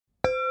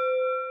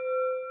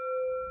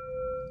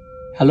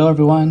Hello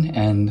everyone,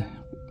 and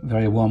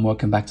very warm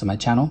welcome back to my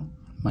channel.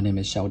 My name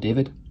is Jean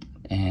Dodal,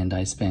 and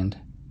I spend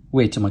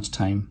way too much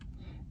time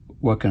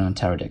working on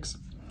tarot decks.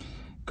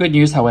 Good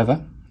news,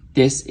 however,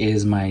 this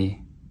is my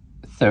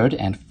third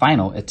and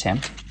final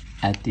attempt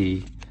at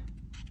the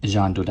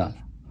Jean Dodal.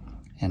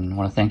 And I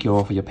want to thank you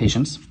all for your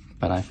patience,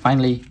 but I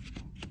finally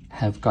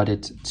have got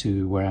it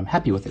to where I'm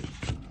happy with it.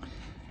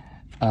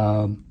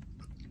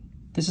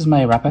 This is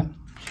my wrapper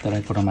that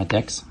I put on my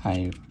decks.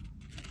 I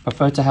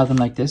prefer to have them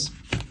like this.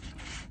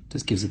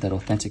 Just gives it that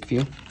authentic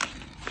feel.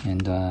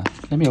 And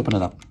let me open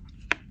it up.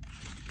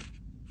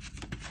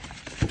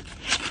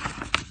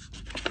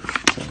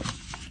 So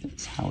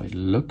that's how it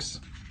looks.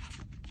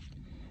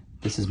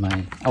 This is my,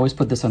 I always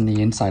put this on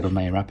the inside of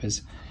my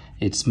wrappers.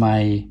 It's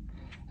my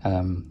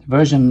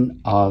version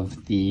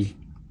of the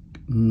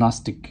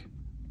Gnostic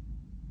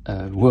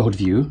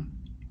worldview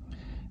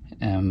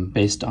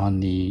based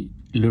on the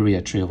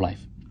Luria Tree of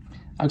Life.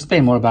 I'll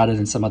explain more about it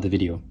in some other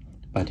video,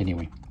 but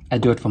anyway, I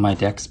do it for my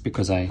decks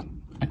because I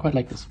quite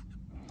like this.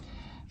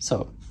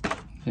 So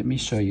let me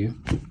show you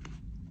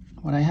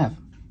what I have.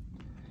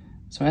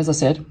 So as I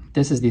said,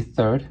 this is the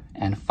third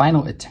and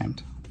final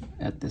attempt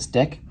at this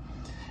deck.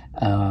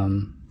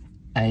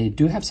 I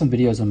do have some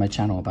videos on my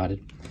channel about it.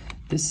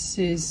 This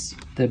is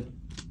the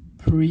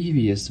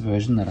previous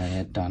version that I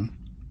had done.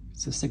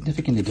 It's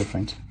significantly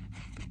different.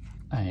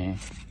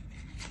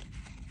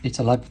 It's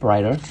a lot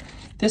brighter.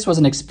 This was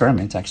an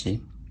experiment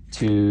actually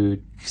to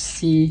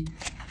see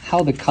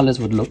how the colors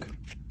would look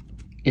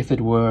if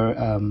it were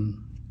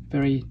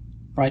very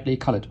brightly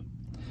colored.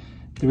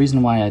 The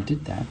reason why I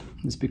did that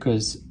is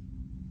because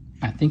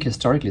I think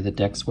historically the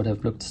decks would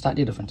have looked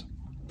slightly different.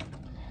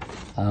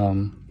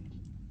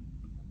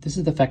 This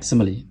is the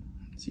facsimile,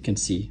 as you can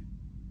see,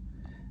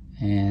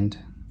 and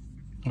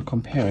I'll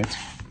compare it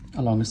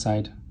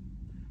alongside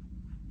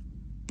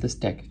this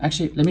deck.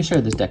 Actually, let me show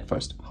you this deck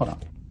first. Hold on.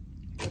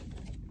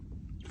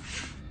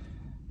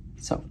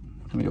 So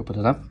let me open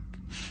it up.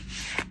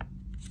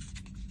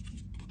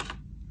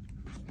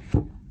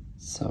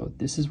 So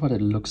this is what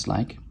it looks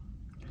like.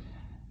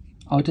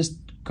 I'll just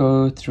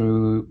go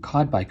through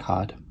card by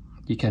card.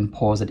 You can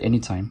pause at any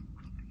time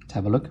to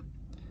have a look.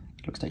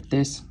 It looks like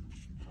this.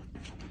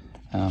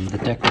 The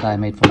deck that I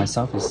made for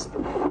myself is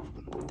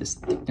this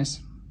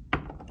thickness,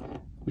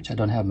 which I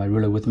don't have my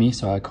ruler with me,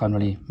 so I can't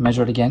really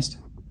measure it against.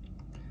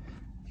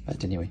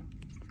 But anyway,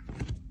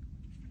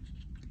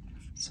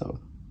 so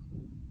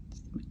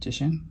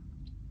Magician,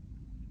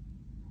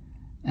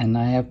 and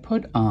I have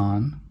put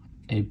on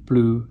a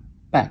blue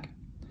back.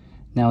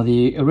 Now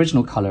the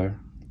original color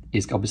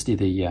is obviously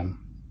the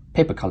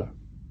paper color,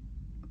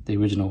 the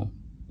original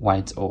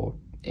white or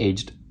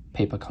aged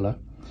paper color,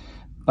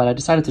 but I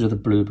decided to do the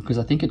blue because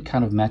I think it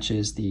kind of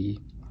matches the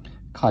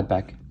card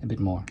back a bit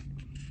more.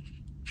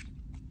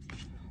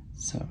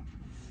 So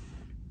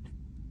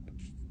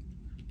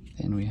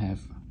then we have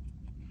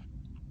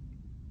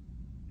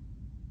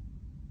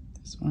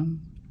this one.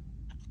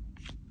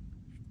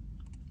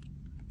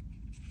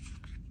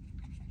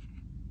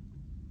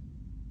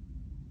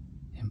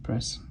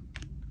 Empress.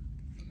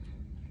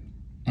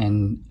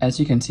 And as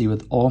you can see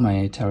with all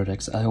my tarot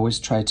decks, I always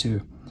try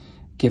to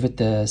give it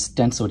the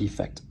stenciled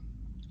effect.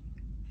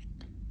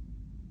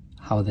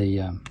 How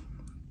the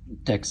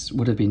decks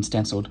would have been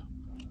stenciled.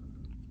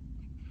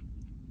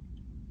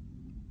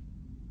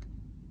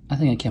 I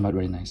think it came out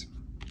really nice.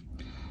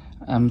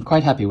 I'm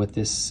quite happy with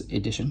this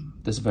edition,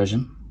 this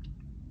version,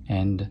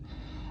 and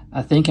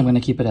I think I'm going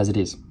to keep it as it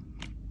is.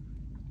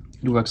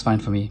 It works fine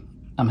for me.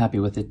 I'm happy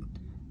with it.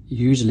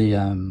 Usually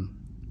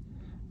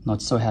not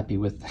so happy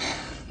with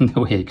the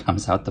way it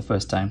comes out the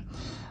first time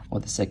or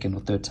the second or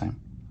third time.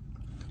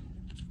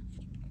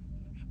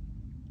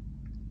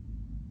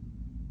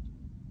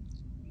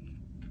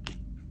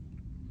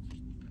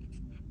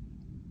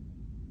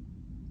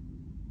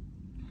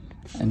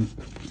 And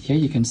here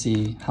you can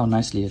see how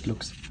nicely it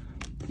looks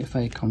if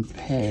I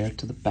compare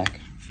to the back.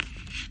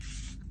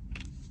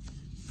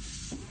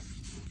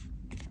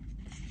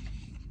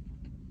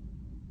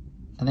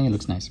 I think it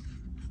looks nice.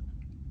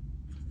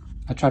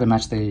 I try to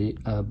match the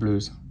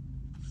blues.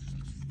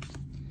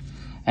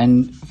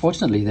 And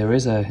fortunately, there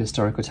is a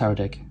historical tarot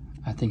deck.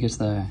 I think it's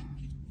the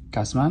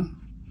Gasman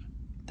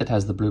that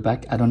has the blue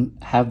back. I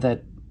don't have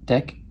that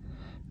deck,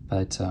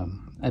 but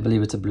I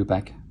believe it's a blue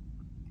back.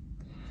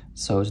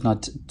 So it's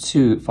not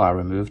too far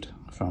removed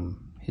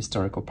from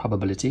historical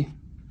probability.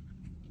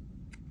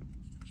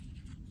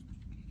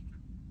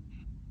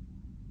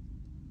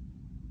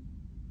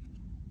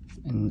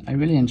 And I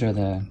really enjoy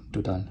the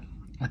Dodal.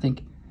 I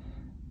think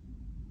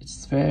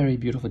it's a very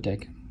beautiful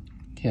deck.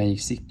 Here you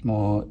see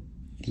more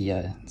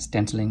the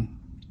stenciling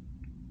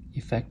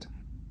effect,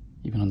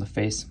 even on the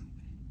face.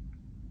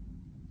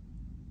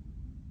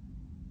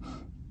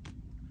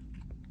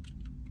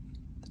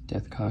 The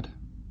Death card.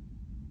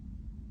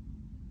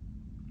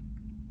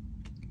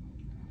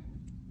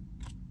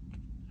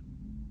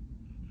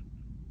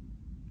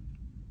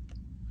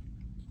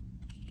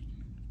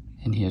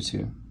 And here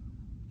too.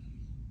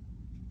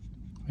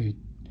 We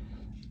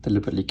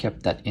deliberately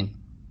kept that in.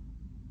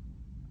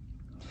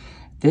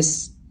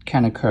 This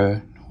can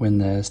occur when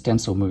the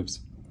stencil moves.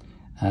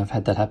 I've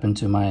had that happen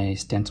to my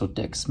stencil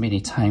decks many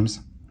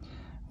times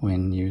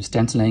when you're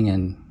stenciling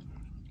and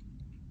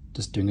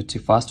just doing it too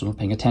fast or not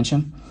paying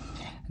attention.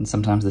 And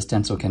sometimes the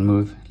stencil can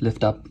move,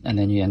 lift up, and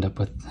then you end up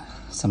with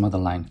some other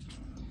line.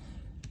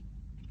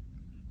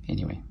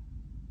 Anyway,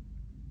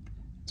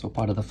 it's all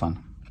part of the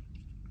fun.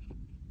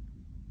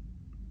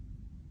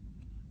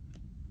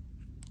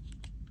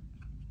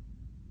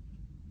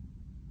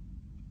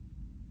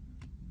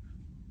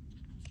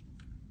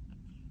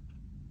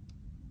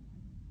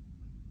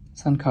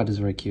 Sun card is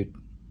very cute.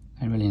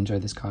 I really enjoy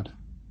this card.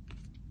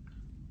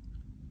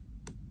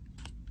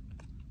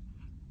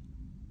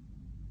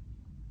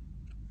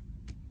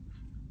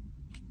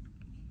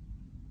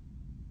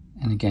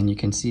 And again, you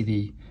can see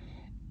the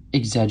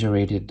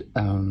exaggerated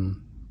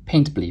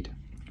paint bleed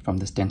from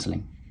the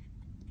stenciling.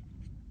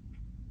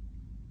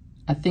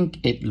 I think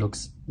it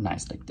looks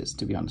nice like this,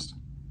 to be honest.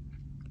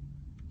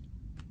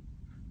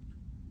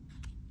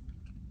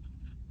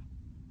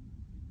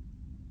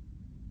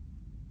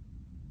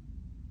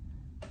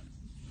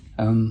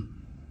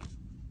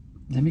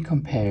 Let me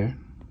compare,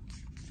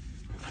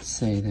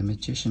 say, the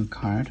Magician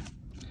card.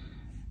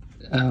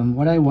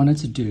 What I wanted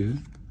to do,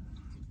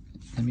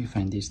 let me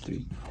find these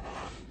three.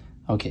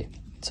 Okay,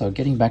 so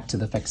getting back to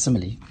the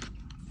facsimile,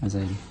 as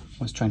I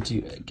was trying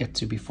to get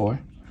to before.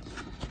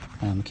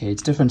 Okay,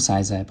 it's different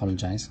size, I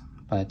apologize,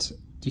 but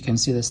you can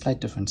see the slight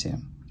difference here.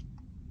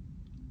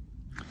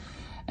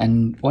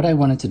 And what I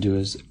wanted to do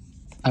is,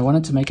 I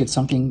wanted to make it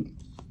something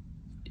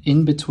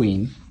in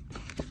between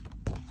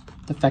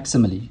the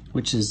facsimile,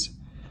 which is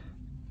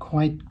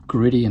quite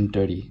gritty and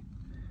dirty,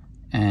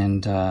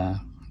 and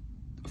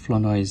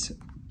Flournoy's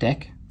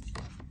deck,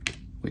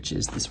 which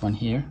is this one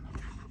here,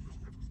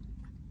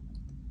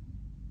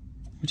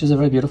 which is a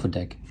very beautiful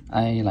deck.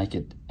 I like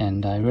it,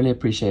 and I really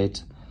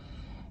appreciate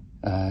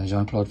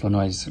Jean-Claude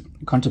Flournoy's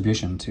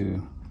contribution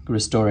to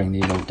restoring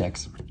the old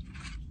decks.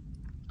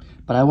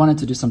 But I wanted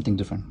to do something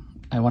different.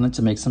 I wanted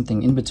to make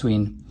something in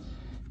between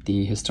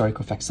the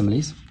historical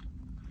facsimiles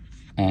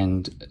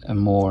and a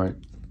more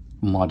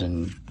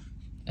modern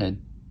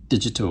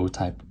digital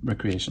type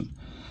recreation.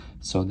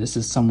 So this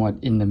is somewhat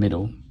in the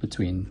middle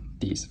between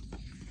these.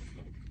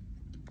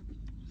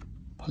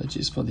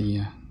 Apologies for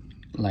the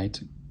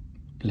light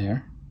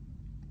glare.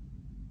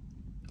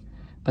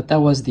 But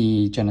that was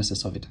the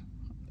genesis of it.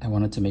 I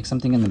wanted to make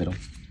something in the middle,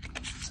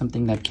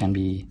 something that can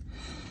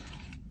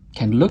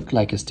look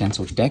like a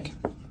stenciled deck,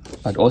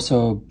 but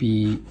also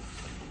be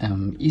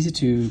easy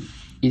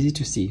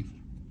to see.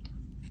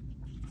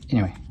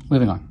 Anyway,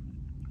 moving on.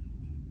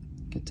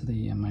 Get to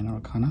the minor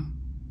arcana.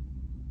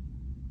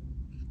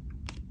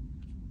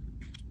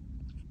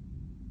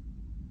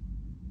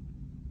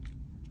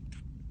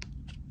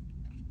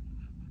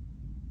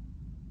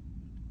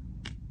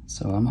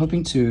 So I'm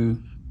hoping to,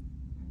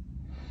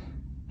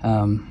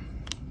 I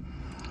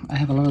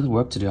have a lot of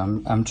work to do.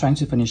 I'm trying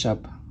to finish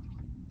up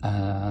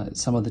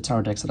some of the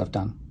tarot decks that I've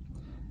done.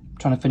 I'm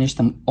trying to finish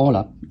them all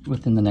up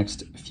within the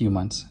next few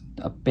months.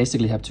 I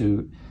basically have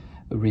to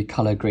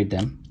recolor grade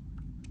them.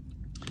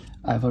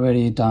 I've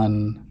already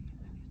done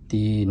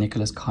the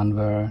Nicholas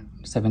Conver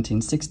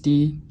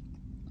 1760,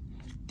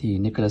 the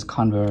Nicholas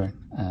Conver,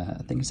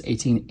 I think it's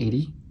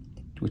 1880,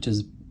 which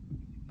is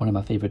one of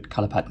my favorite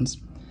color patterns.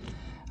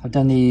 I've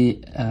done the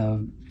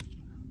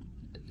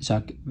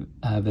Jacques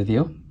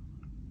Vivio,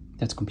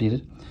 that's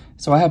completed.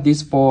 So I have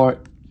these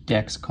 4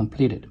 decks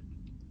completed.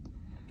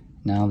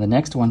 Now the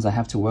next ones I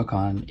have to work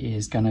on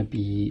is gonna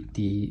be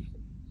the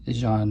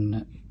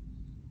Jean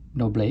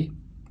Dodal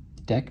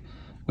deck,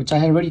 which I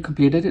had already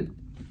completed it.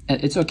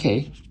 It's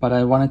okay, but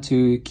I wanted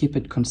to keep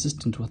it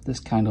consistent with this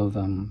kind of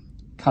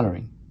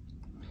coloring,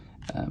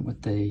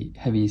 with the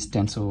heavy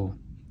stencil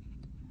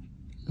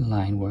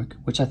line work,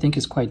 which I think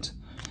is quite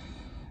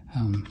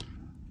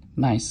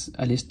nice.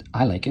 At least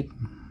I like it.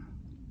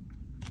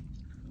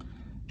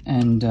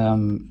 And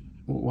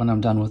when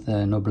I'm done with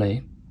the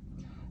Noblet,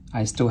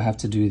 I still have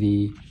to do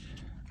the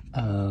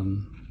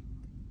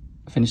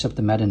finish up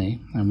the Matinee.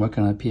 I'm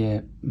working on a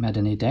Pierre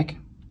Matinee deck,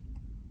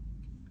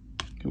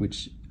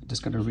 which I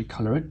just got to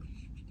recolor it.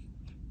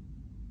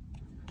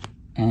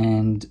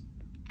 And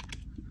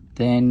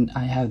then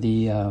I have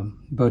the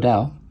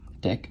Dodal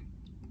deck,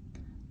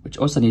 which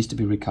also needs to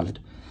be recolored.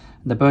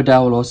 The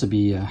Dodal will also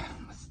be a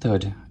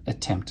 3rd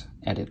attempt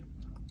at it.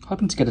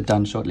 Hoping to get it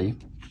done shortly.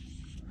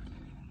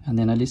 And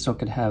then at least I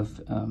could have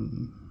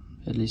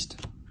at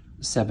least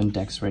 7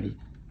 decks ready.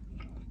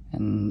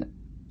 And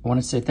I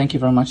want to say thank you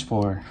very much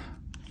for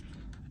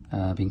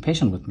being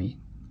patient with me.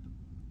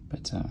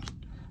 But I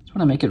just want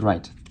to make it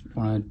right. I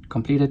want to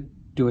complete it,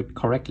 do it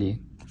correctly.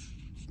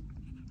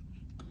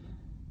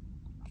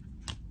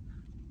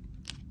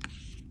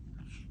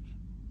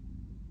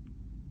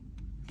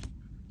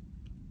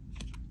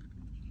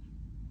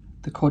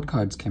 The court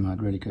cards came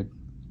out really good.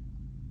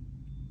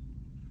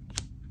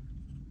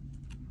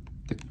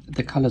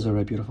 The colors are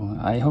very beautiful.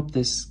 I hope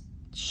this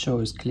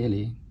shows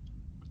clearly,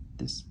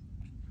 this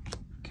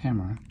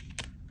camera.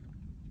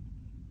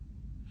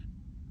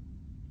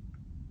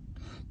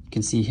 You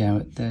can see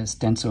here the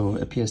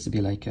stencil appears to be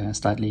like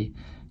slightly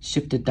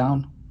shifted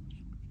down.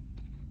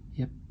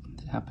 Yep,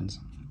 it happens.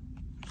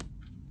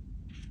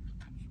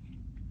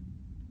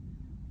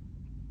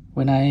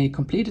 When I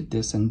completed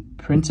this and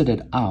printed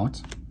it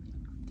out,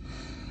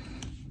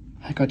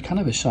 I got kind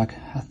of a shock.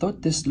 I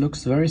thought this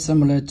looks very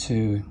similar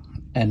to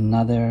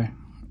another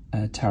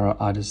tarot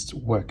artist's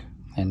work,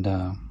 and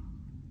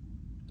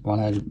while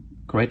I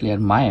greatly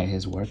admire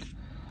his work,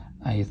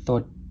 I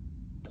thought,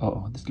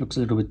 oh, this looks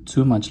a little bit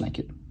too much like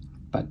it.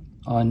 But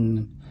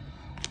on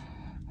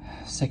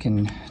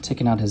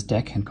taking out his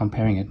deck and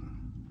comparing it,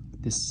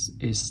 this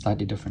is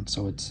slightly different.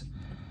 So it's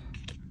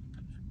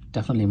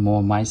definitely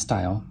more my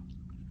style,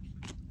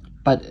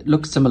 but it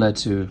looks similar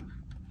to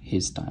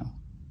his style.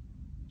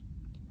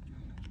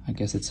 I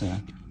guess it's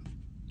a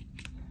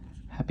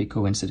happy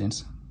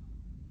coincidence.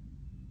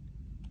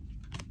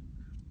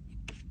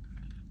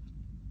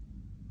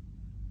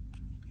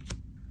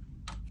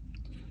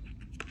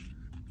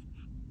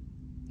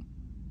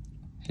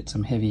 Hit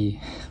some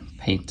heavy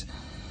paint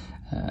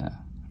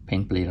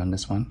bleed on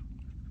this one.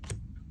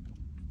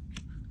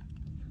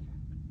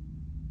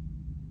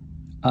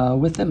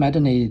 With the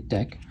Matinee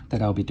deck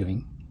that I'll be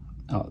doing,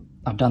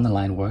 I've done the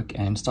line work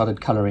and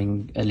started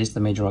coloring at least the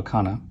major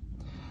arcana.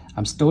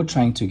 I'm still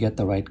trying to get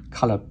the right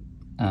color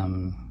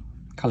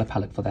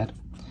palette for that.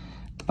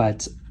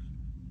 But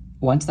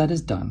once that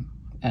is done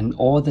and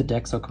all the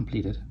decks are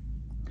completed,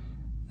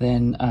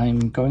 then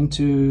I'm going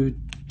to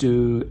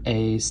do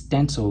a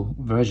stencil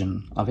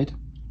version of it.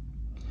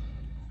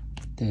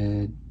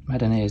 The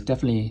Matinee is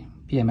definitely,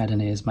 PeopleÂ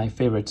Matinee is my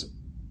favorite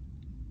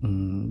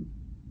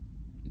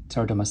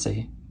Tarot de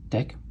Marseille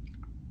deck.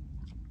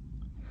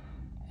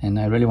 And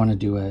I really want to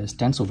do a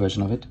stencil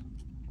version of it.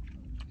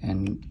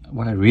 And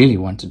what I really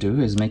want to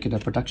do is make it a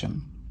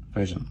production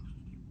version.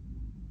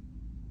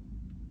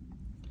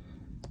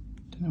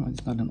 Don't know why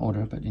it's not in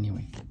order, but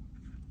anyway.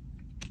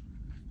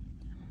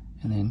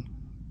 And then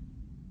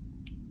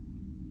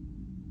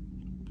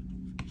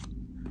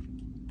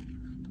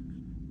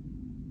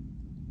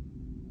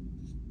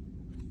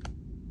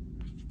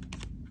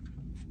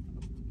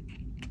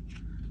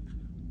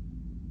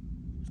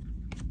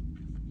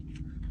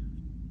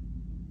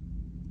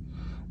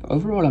but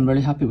overall, I'm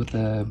really happy with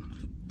the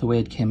way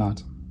it came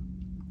out.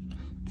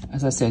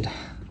 As I said,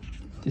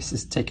 this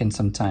has taken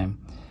some time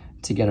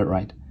to get it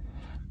right,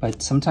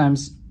 but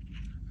sometimes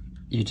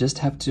you just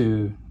have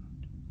to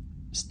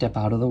step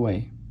out of the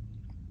way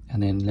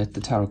and then let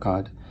the tarot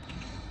card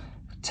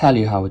tell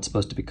you how it's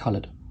supposed to be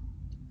colored.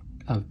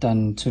 I've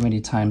done too many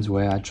times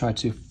where I try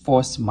to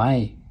force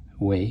my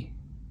way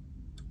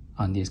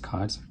on these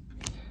cards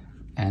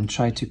and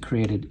try to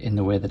create it in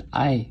the way that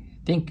I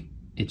think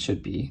it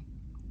should be,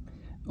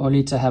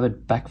 only to have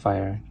it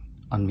backfire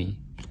on me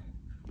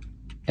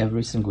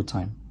every single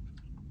time.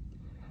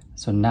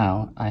 So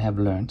now I have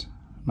learned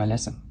my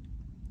lesson.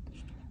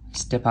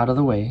 Step out of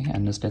the way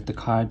and just let the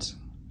cards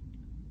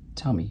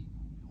tell me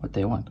what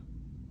they want.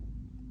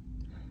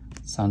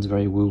 Sounds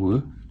very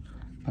woo-woo,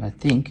 but I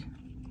think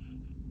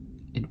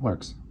it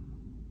works.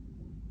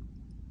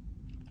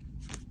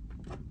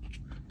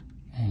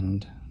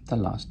 And the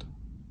last.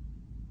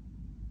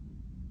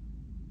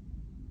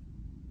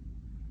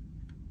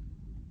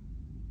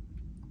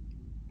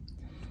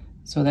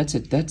 So that's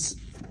it. That's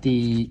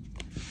the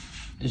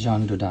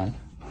Jean Dodal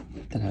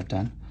that I've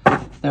done.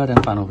 Third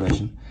and final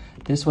version.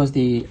 This was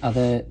the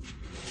other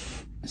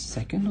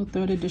second or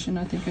third edition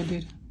I think I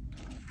did.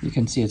 You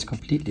can see it's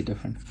completely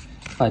different.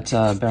 But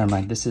bear in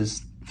mind, this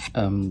is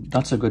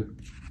not so good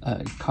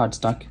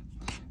cardstock.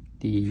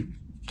 The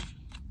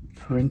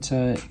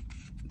printer,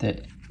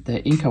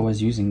 the ink I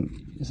was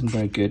using isn't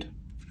very good.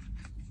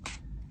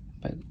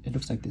 But it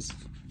looks like this.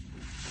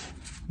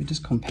 We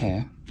just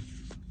compare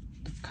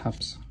the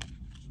cups.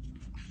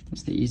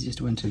 It's the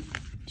easiest one to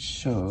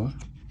show.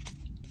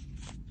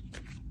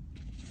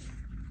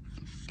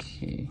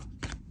 Okay,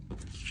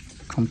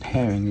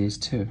 comparing these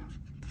two,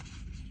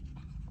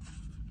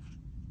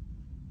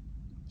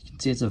 you can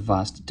see it's a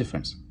vast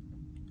difference.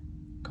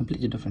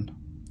 Completely different.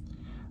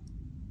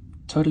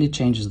 Totally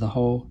changes the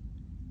whole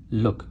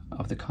look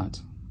of the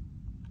cards.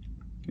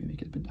 Let me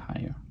make it a bit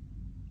higher.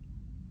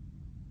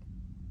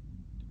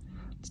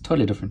 It's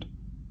totally different.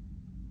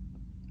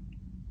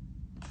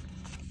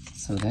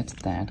 So that's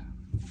that.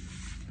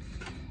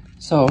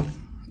 So,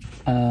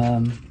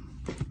 I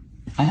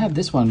have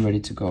this one ready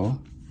to go.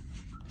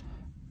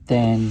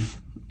 Then,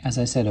 as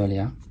I said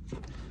earlier,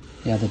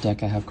 the other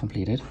deck I have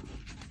completed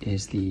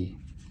is the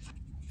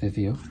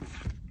Vivio,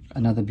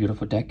 another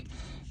beautiful deck,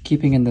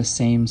 keeping in the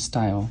same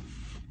style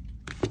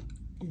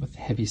with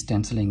heavy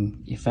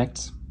stenciling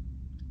effects.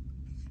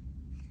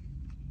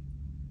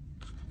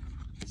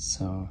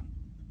 So,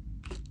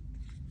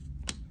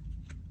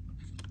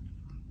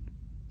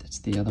 that's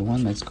the other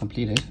one that's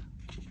completed.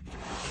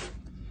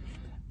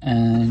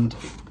 And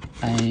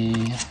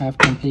I have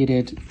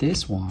completed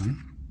this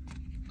one,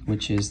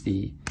 which is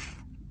the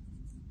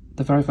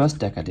very first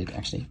deck I did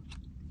actually.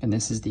 And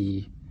this is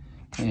the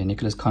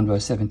Nicholas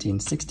Converse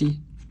 1760.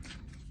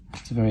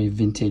 It's a very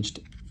vintaged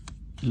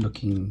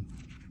looking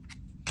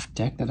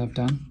deck that I've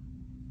done.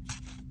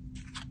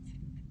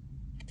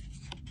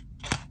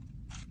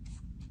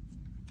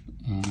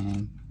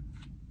 And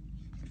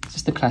it's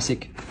just the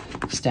classic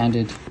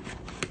standard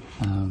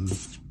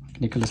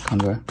Nicholas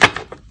Conver.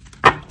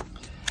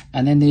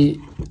 And then the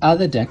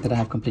other deck that I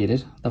have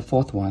completed, the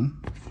fourth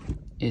one,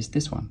 is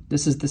this one.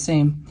 This is the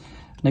same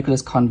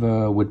Nicholas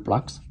Conver wood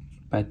blocks,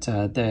 but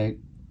the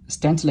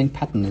stenciling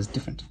pattern is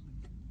different,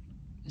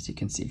 as you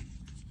can see.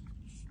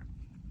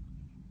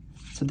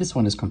 So this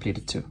one is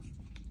completed too.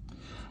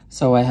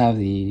 So I have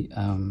the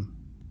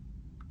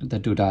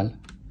Dodal,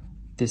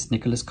 this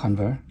Nicholas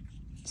Conver,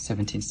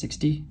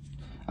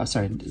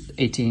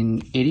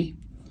 1880.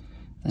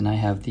 Then I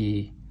have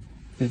the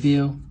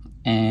Vivio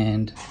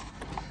and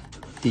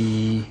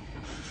the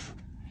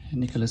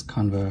Nicholas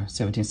Conver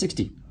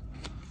 1760.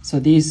 So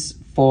these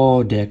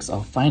 4 decks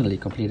are finally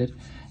completed.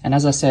 And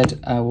as I said,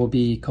 I will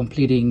be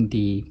completing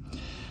the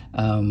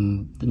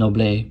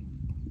Noble,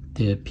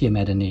 the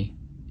PeopleÂ,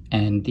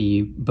 and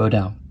the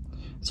Dodal.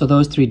 So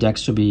those 3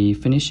 decks should be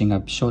finishing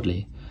up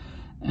shortly.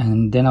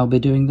 And then I'll be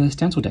doing the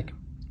stencil deck.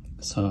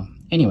 So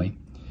anyway,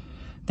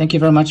 thank you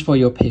very much for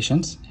your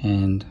patience.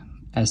 And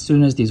as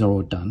soon as these are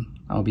all done,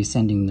 I'll be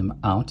sending them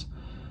out.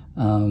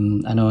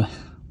 I know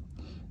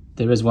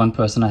there is one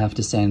person I have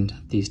to send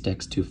these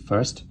decks to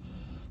first.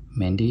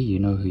 Mandy, you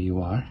know who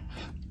you are.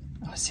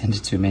 I'll send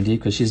it to Mandy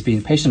because she's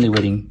been patiently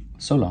waiting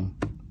so long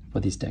for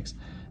these decks.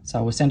 So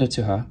I will send it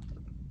to her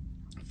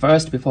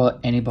first before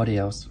anybody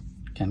else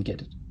can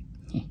get it.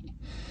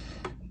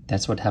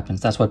 That's what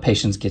happens. That's what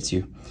patience gets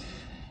you.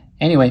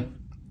 Anyway,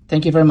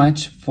 thank you very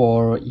much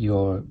for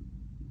your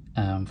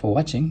for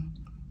watching,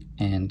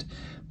 and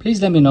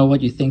please let me know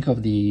what you think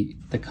of the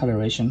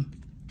coloration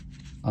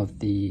of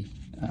the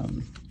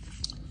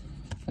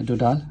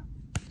Dodal.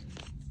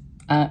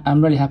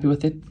 I'm really happy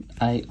with it.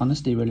 I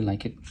honestly really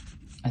like it.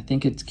 I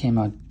think it came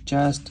out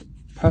just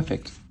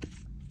perfect,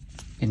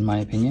 in my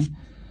opinion.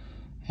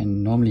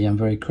 And normally I'm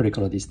very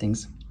critical of these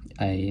things.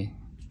 I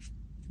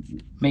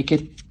make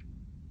it,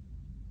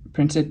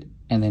 print it,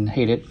 and then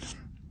hate it.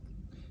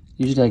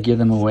 Usually I give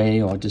them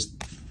away or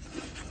just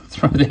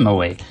throw them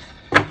away.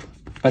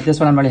 But this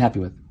one I'm really happy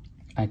with.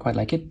 I quite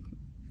like it.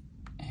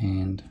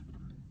 And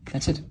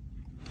that's it.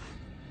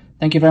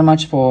 Thank you very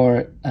much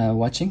for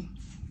watching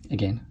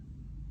again.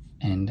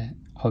 And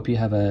hope you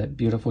have a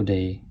beautiful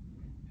day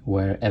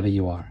wherever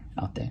you are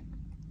out there.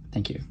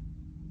 Thank you.